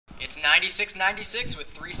96-96 with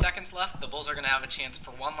 3 seconds left. The Bulls are going to have a chance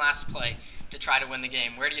for one last play to try to win the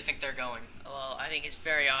game. Where do you think they're going? Well, I think it's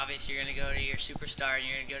very obvious you're going to go to your superstar and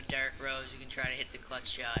you're going to go to Derrick Rose. You can try to hit the clutch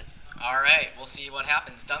shot. All right, we'll see what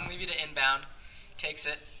happens. Dunleavy to inbound, takes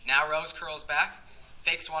it. Now Rose curls back,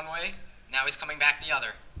 fakes one way. Now he's coming back the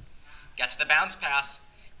other. Gets the bounce pass,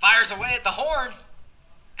 fires away at the horn,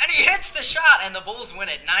 and he hits the shot, and the Bulls win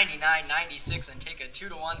it 99-96 and take a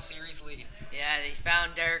 2-1 series lead. Yeah, they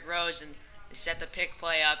found Derrick Rose and they set the pick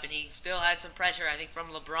play up, and he still had some pressure, I think, from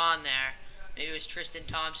LeBron there. Maybe it was Tristan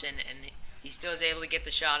Thompson, and he still was able to get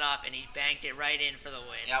the shot off, and he banked it right in for the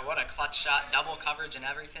win. Yeah, what a clutch shot, double coverage and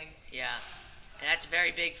everything. Yeah, and that's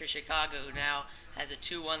very big for Chicago, who now has a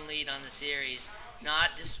 2-1 lead on the series.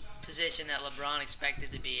 Not this position that LeBron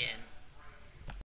expected to be in.